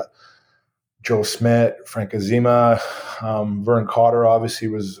 You got Joe Smith, Frank Azima, Vern Cotter obviously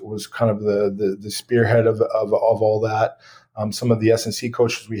was kind of the spearhead of all that. Some of the S&C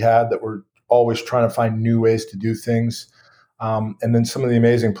coaches we had that were always trying to find new ways to do things, and then some of the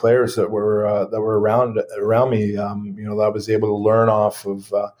amazing players that were around me. That I was able to learn off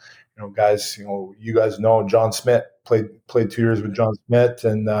of. Guys, you guys know John Smith. played 2 years with John Smith,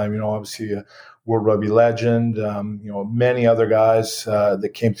 and obviously a World Rugby legend. Many other guys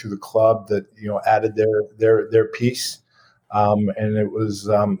that came through the club that added their piece. And it was,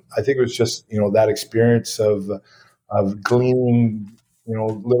 I think it was just that experience of gleaning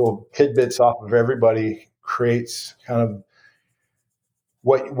little tidbits off of everybody creates kind of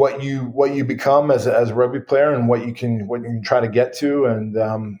what you become as a rugby player, and what you can try to get to. And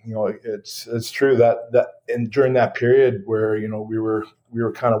it's true that and during that period where we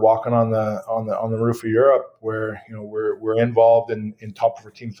were kind of walking on the roof of Europe, where we're involved in top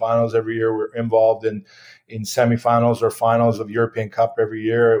 14 finals every year, we're involved in semifinals or finals of European Cup every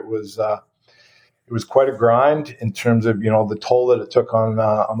year. It was quite a grind in terms of the toll that it took on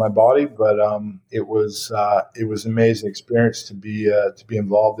my body, but it was an amazing experience to be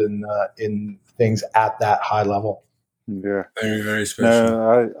involved in things at that high level. Yeah, very, very special.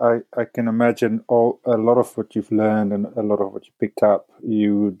 No, I can imagine a lot of what you've learned and a lot of what you picked up,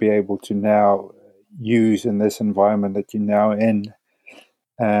 you would be able to now use in this environment that you're now in,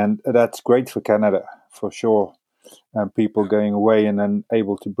 and that's great for Canada for sure. And people going away and then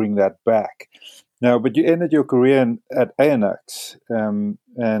able to bring that back. Now, but you ended your career at Ajax, and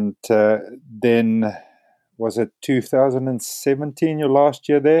then was it 2017 your last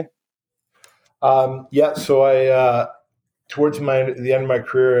year there? Yeah. So I towards the end of my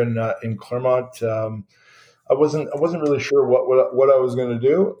career in Claremont, I wasn't really sure what I was going to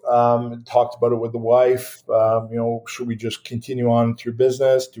do. Talked about it with the wife. Should we just continue on through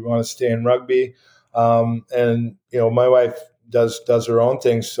business? Do we want to stay in rugby? And my wife does her own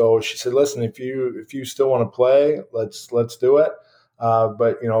thing. So she said, "Listen, if you still want to play, let's do it."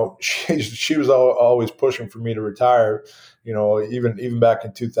 But she was always pushing for me to retire. Even back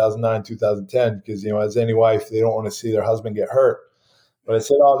in 2009, 2010, because as any wife, they don't want to see their husband get hurt. But I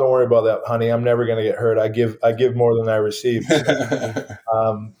said, "Oh, don't worry about that, honey. I'm never going to get hurt. I give more than I receive."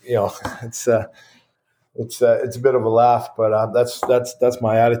 It's a bit of a laugh, but that's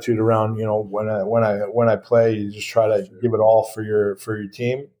my attitude around when I play. You just try to give it all for your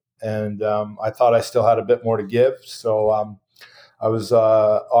team, and I thought I still had a bit more to give, so I was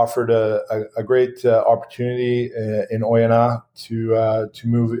offered a great opportunity in Oyonnax to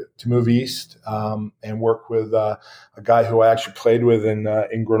move east and work with a guy who I actually played with in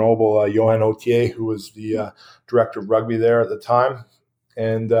Grenoble, Johan Autier, who was the director of rugby there at the time,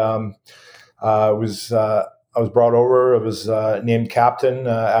 and I was brought over. I was named captain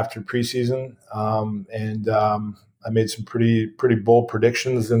after preseason, and I made some pretty bold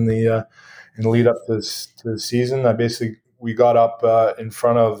predictions in the lead up to the season. We got up in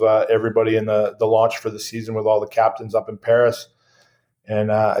front of everybody in the launch for the season with all the captains up in Paris,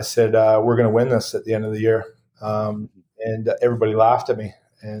 and I said we're going to win this at the end of the year, and everybody laughed at me,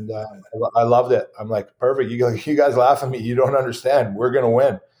 and I loved it. I'm like, perfect. You guys laugh at me. You don't understand. We're going to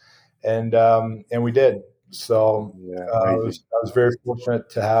win. And we did. So I was very fortunate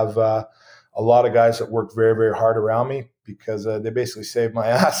to have a lot of guys that worked very, very hard around me, because they basically saved my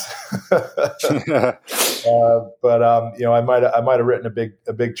ass. But I might have written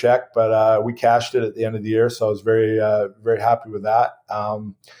a big check, but we cashed it at the end of the year, so I was very very happy with that. At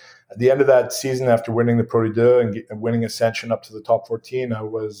the end of that season, after winning the Pro D2 and winning Ascension up to the top 14, I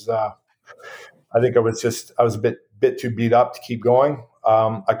was a bit too beat up to keep going.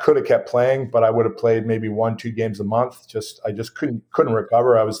 I could have kept playing, but I would have played maybe 1-2 games a month. I just couldn't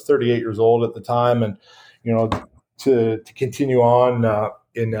recover. I was 38 years old at the time, and to continue on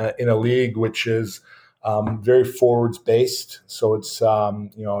in a league which is very forwards based. So it's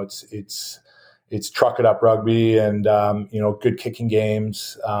truck it up rugby and good kicking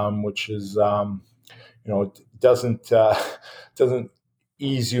games, which is it doesn't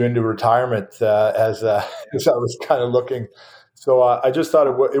ease you into retirement as I was kind of looking. So I just thought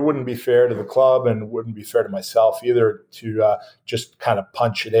it wouldn't be fair to the club, and it wouldn't be fair to myself either to just kind of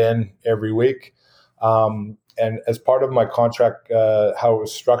punch it in every week. And as part of my contract, how it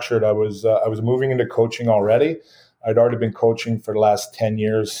was structured, I was moving into coaching already. I'd already been coaching for the last 10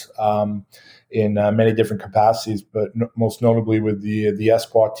 years in many different capacities, but most notably with the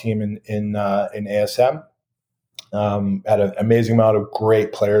Espoir team in ASM. Had an amazing amount of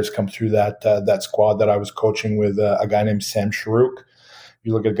great players come through that squad that I was coaching with a guy named Sam Charouk.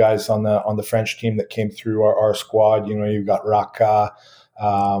 You look at guys on the French team that came through our squad. You've got Raka,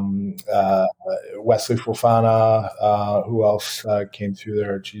 Wesley Fofana. Who else came through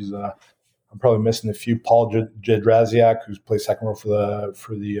there? Geez, I'm probably missing a few. Paul Jedraziak, who's played second row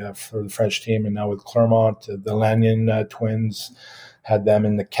for the French team, and now with Clermont, the Lanyon twins. had them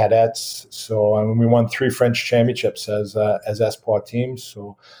in the cadets. So we won 3 French championships as Espoir teams.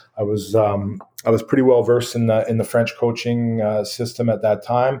 So I was pretty well versed in the French coaching system at that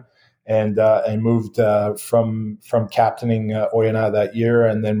time, and moved from captaining Oyonnax that year,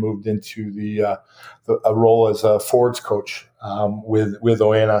 and then moved into a role as a forwards coach with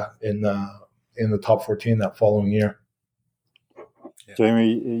Oyonnax in the top 14 that following year. Yeah.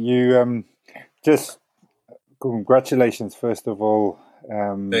 Jamie, you just congratulations first of all,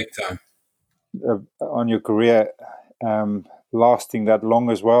 big time, on your career lasting that long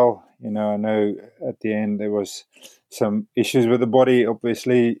as well. I know at the end there was some issues with the body,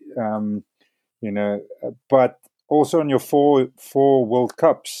 obviously, but also on your four World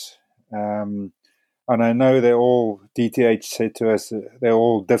Cups. And I know they're all, DTH said to us, they're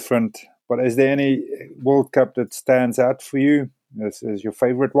all different. But is there any World Cup that stands out for you as your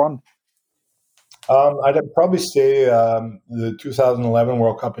favorite one? I'd probably say the 2011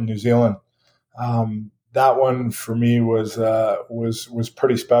 World Cup in New Zealand. That one for me was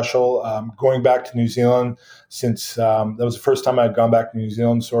pretty special. Going back to New Zealand since that was the first time I'd gone back to New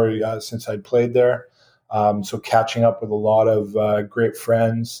Zealand. Since I'd played there. So catching up with a lot of great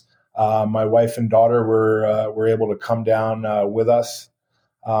friends. My wife and daughter were able to come down with us.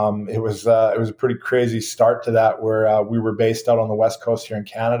 It was a pretty crazy start to that, where we were based out on the West Coast here in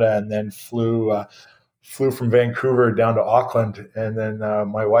Canada, and then flew from Vancouver down to Auckland, and then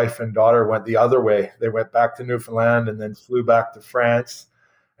my wife and daughter went the other way. They went back to Newfoundland and then flew back to France,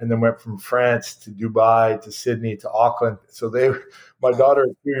 and then went from France to Dubai to Sydney to Auckland. So my daughter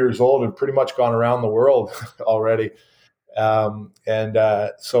at 2 years old had pretty much gone around the world already.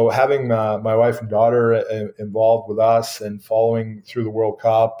 So having my wife and daughter involved with us and following through the World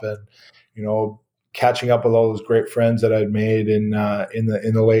Cup, and catching up with all those great friends that I'd made in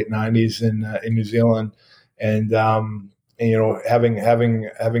the late '90s in New Zealand, and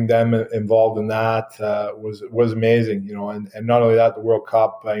having them involved in that was amazing. And not only that, the World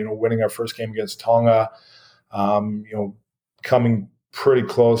Cup, winning our first game against Tonga, coming pretty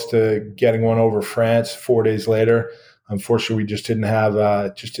close to getting one over France 4 days later. Unfortunately, we just didn't have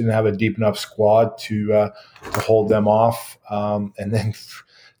a deep enough squad to hold them off, and then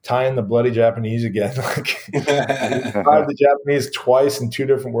tying the bloody Japanese again. Tied the Japanese twice in 2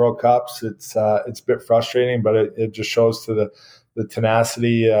 different World Cups. It's a bit frustrating, but it just shows to the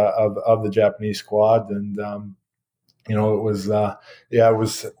tenacity of the Japanese squad, and it was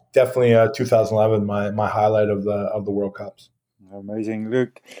definitely 2011 my highlight of the World Cups. Amazing.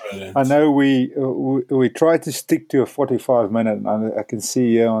 Look, brilliant. I know we try to stick to a 45 minute. I can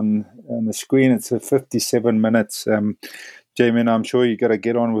see here on the screen it's a 57 minutes. Jamie, I'm sure you got to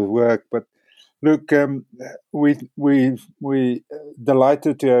get on with work. But look, we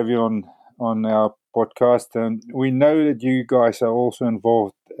delighted to have you on our podcast, and we know that you guys are also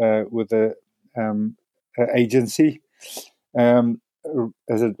involved with the agency.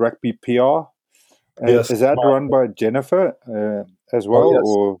 Is it Rugby PR? Yes. Is that run by Jennifer as well, yes.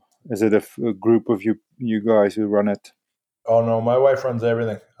 Or is it a group of you guys who run it? Oh no, my wife runs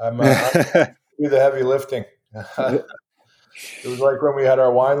everything. I'm do the heavy lifting. It was like when we had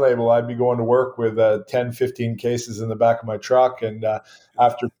our wine label, I'd be going to work with 10, 15 cases in the back of my truck, and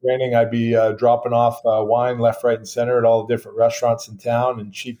after training, I'd be dropping off wine left, right, and center at all the different restaurants in town,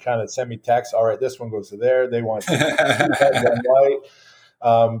 and she'd kind of send me texts. All right, this one goes to there. They want white.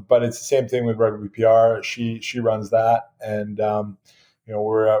 But it's the same thing with Rugby PR. She runs that, and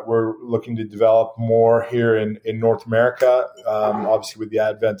we're looking to develop more here in North America. Obviously, with the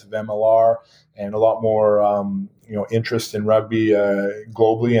advent of MLR and a lot more interest in rugby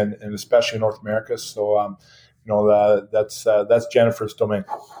globally and especially in North America. So that's Jennifer's domain.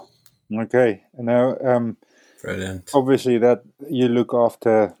 Okay, now brilliant. Obviously, that you look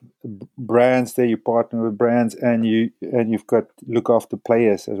after brands there, you partner with brands, and you've got look after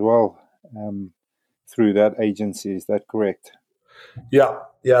players as well through that agency. Is that correct? Yeah,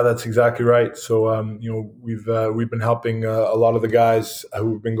 that's exactly right. So we've been helping a lot of the guys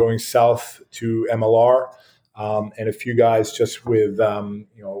who've been going south to MLR, and a few guys just with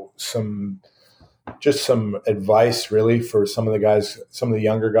some advice really for some of the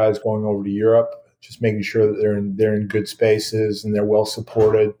younger guys going over to Europe. Just making sure that they're in good spaces and they're well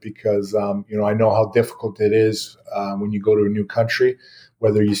supported, because I know how difficult it is when you go to a new country,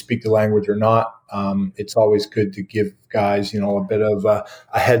 whether you speak the language or not. It's always good to give guys a bit of a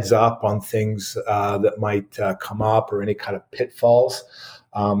heads up on things that might come up, or any kind of pitfalls.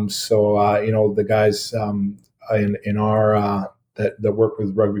 So the guys in our that work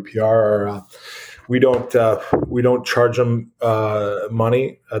with Rugby PR are we don't charge them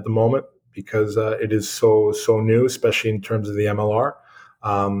money at the moment. because it is so new, especially in terms of the MLR.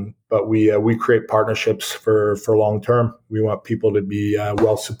 But we create partnerships for long term. We want people to be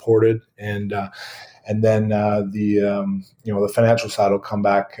well supported, and then the financial side will come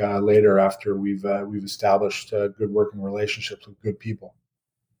back later after we've established good working relationships with good people.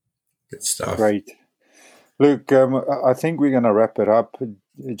 Good stuff. Great. Look, I think we're going to wrap it up,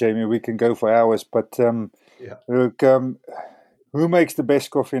 Jamie. We can go for hours, but look, who makes the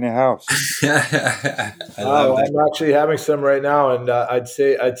best coffee in a house? I'm actually having some right now, and I'd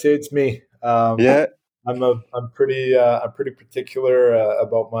say it's me. Yeah, I'm pretty particular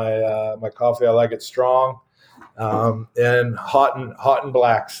about my coffee. I like it strong, and hot and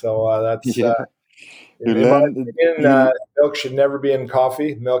black. So that's. In my opinion, milk should never be in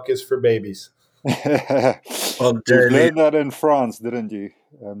coffee. Milk is for babies. Well, you learned that in France, didn't you,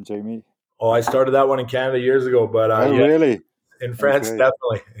 Jamie? Oh, I started that one in Canada years ago, but really? In France,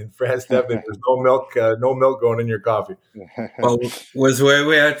 definitely. There's no milk going in your coffee. Well, with where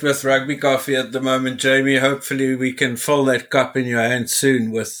we're at with Rugby Coffee at the moment, Jamie, hopefully we can fill that cup in your hand soon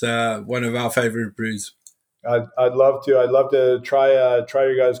with one of our favorite brews. I'd love to. I'd love to try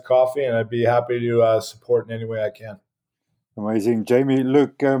your guys' coffee, and I'd be happy to support in any way I can. Amazing, Jamie.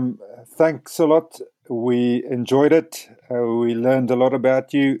 Look, thanks a lot. We enjoyed it. We learned a lot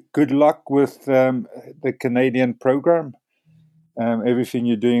about you. Good luck with the Canadian program. Everything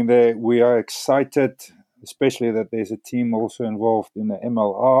you're doing there. We are excited, especially that there's a team also involved in the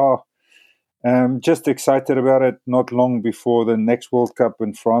MLR. Just excited about it. Not long before the next World Cup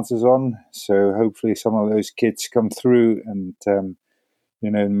in France is on, so hopefully some of those kids come through and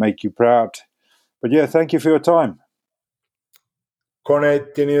make you proud. But yeah, thank you for your time. Corne,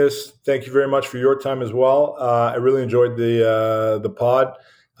 Tinius, thank you very much for your time as well. I really enjoyed the pod.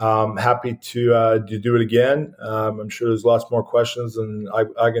 Happy to do it again. I'm sure there's lots more questions, and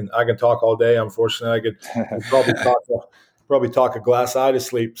I can talk all day. Unfortunately, I could probably talk a glass eye to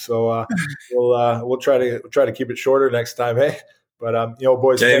sleep. So we'll try to keep it shorter next time, hey. But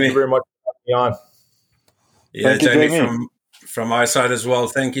boys, Jamie, thank you very much for having me on. Yeah, Jamie, from my side as well.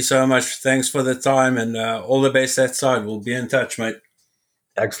 Thank you so much. Thanks for the time, and all the best that side. We'll be in touch, mate.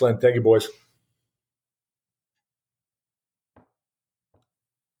 Excellent. Thank you, boys.